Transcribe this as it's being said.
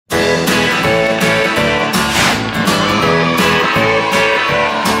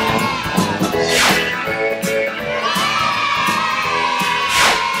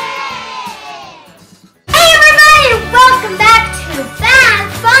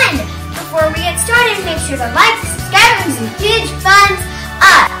started, make sure to like, subscribe, and some huge thumbs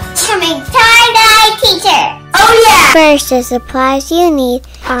up to make tie-dye teacher. Oh yeah! First, the supplies you need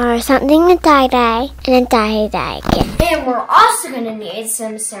are something to tie-dye and a tie-dye kit. And we're also going to need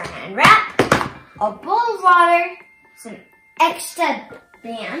some saran wrap, a bowl of water, some extra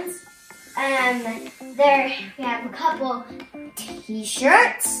bands, there we have a couple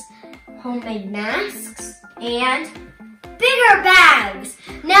t-shirts, homemade masks, and bigger bags.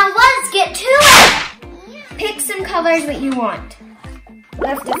 Now let's get to it! Pick some colors that you want. You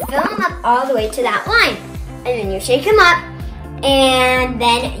have to fill them up all the way to that line. And then you shake them up, and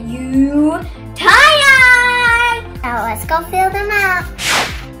then you tie-dye! Now let's go fill them up.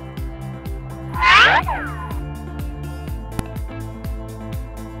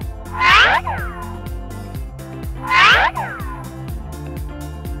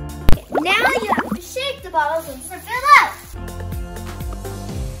 Now you have to shake the bottles and fill up.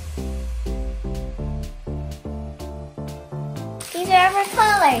 These are our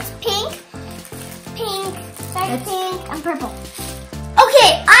colors. Pink, dark pink, and purple.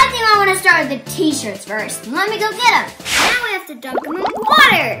 Okay, I think I want to start with the t-shirts first. Let me go get them. Now we have to dunk them in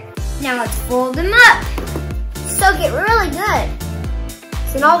water. Now let's fold them up. Soak it really good.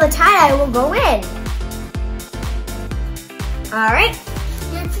 So then all the tie-dye will go in. All right.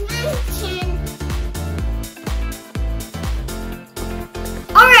 That's my turn.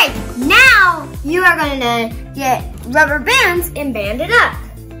 All right, now you are going to get rubber bands and band it up.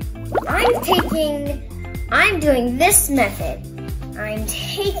 I'm doing this method. I'm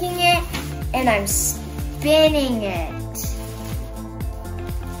taking it and I'm spinning it.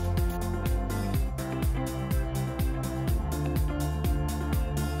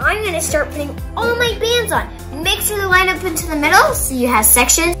 I'm going to start putting all my bands on. Make sure to line up into the middle so you have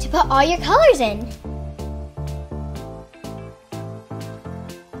sections To put all your colors in.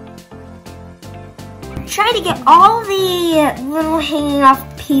 Try to get all the little hanging off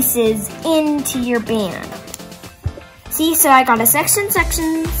pieces into your band. See, so I got a section.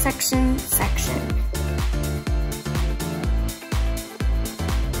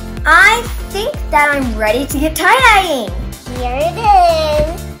 I think that I'm ready to get tie-dyeing. Here it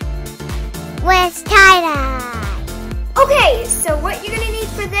is. With tie-dye. Okay, so what you're gonna need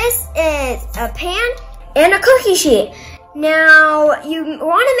for this is a pan and a cookie sheet. Now, you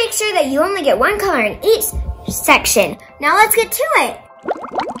want to make sure that you only get one color in each section. Now let's get to it.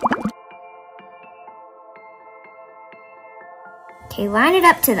 Okay, line it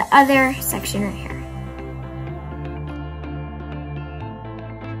up to the other section right here.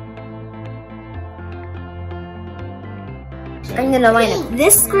 I'm gonna line up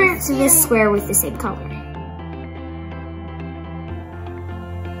this square to this square with the same color.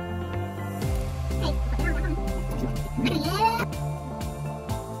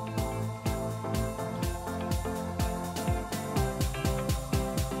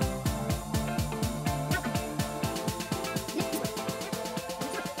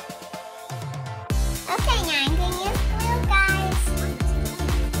 Okay, now I'm going to use glue, guys.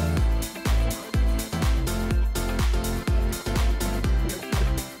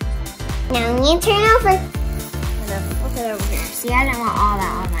 Now I'm going to turn over. I'm gonna flip it over here. See, I don't want all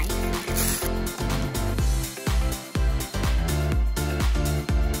that on my hair.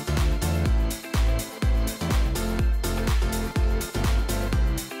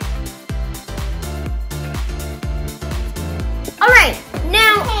 Alright,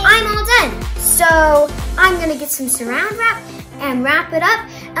 now I'm all done. So I'm gonna get some saran wrap and wrap it up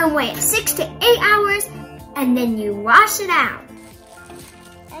and wait 6 to 8 hours and then you wash it out.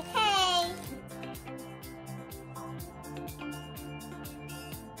 Okay.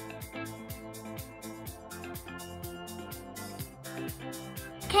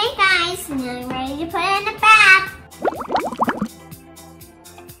 Okay, guys, now I'm ready to put it in the bag.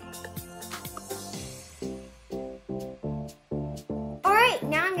 Alright,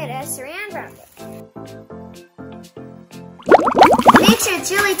 now I'm gonna saran wrap it. Make sure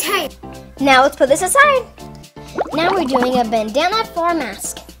it's really tight. Now let's put this aside. Now we're doing a bandana for a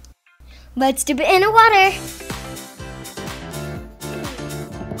mask. Let's dip it in the water.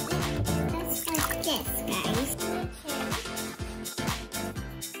 Just like this, guys.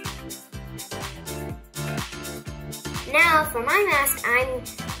 Now for my mask, I'm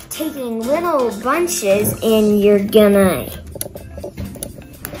taking little bunches and you're gonna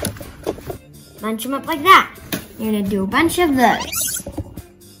bunch them up like that. You're gonna do a bunch of those.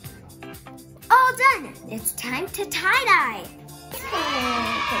 All done. It's time to tie-dye.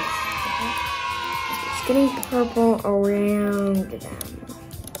 Just getting purple around them.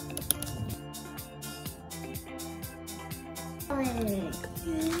 Oh, Kind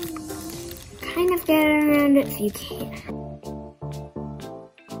of get around it if you can.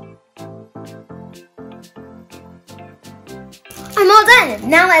 I'm all done.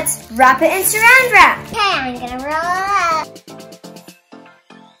 Now let's wrap it in saran wrap. Okay, I'm gonna roll it up.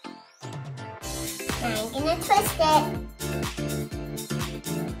 Now I'm gonna twist it.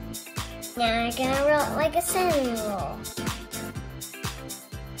 Now I'm gonna roll it like a cinnamon roll.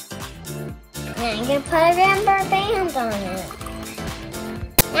 Now I'm gonna put a rubber band on it.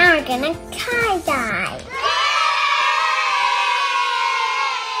 Now we're gonna tie-dye.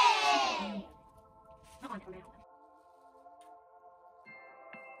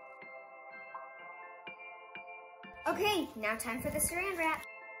 Okay, now time for the saran wrap.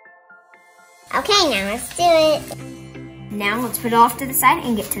 Okay, now let's do it. Now let's put it off to the side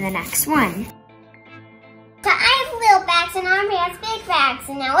and get to the next one. So I have little bags and Aubrey has big bags,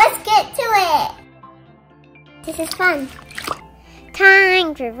 and now let's get to it. This is fun.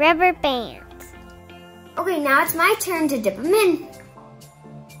 Time for rubber bands. Okay, now it's my turn to dip them in.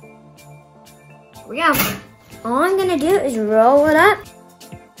 Here we go. All I'm gonna do is roll it up,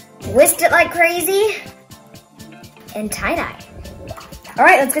 twist it like crazy, and tie-dye. All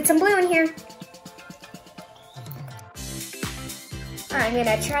right, let's get some blue in here. All right, I'm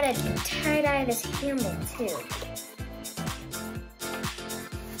gonna try to tie-dye this handle too.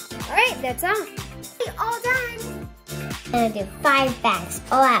 All right, that's all. All done. I'm gonna do 5 bags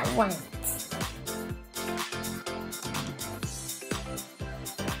all at once.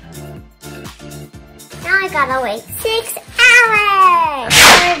 Now I gotta wait 6 hours.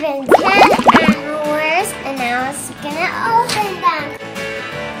 It's been 10 hours, and now it's gonna open them.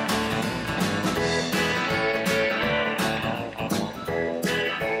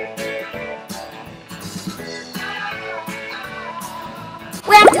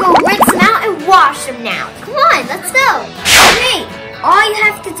 We have to go rinse them out and wash them now. Come on, let's go. Okay, all you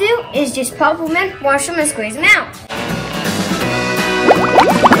have to do is just pop them in, wash them, and squeeze them out.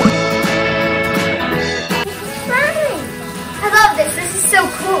 This is fun. I love this. This is so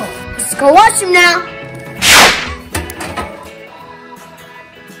cool. Let's go wash them now.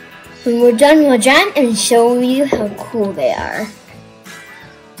 When we're done, we'll dry and show you how cool they are.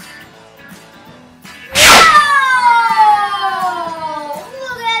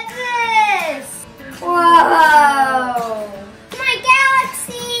 Whoa! My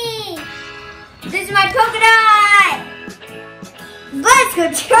galaxy! This is my polka dot! Let's go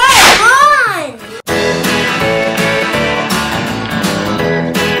try it on!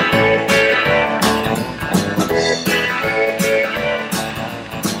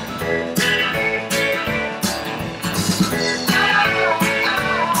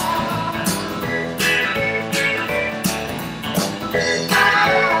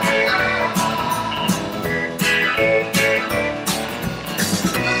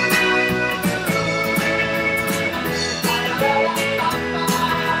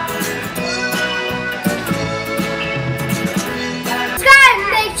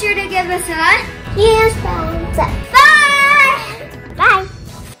 Give us a Yes,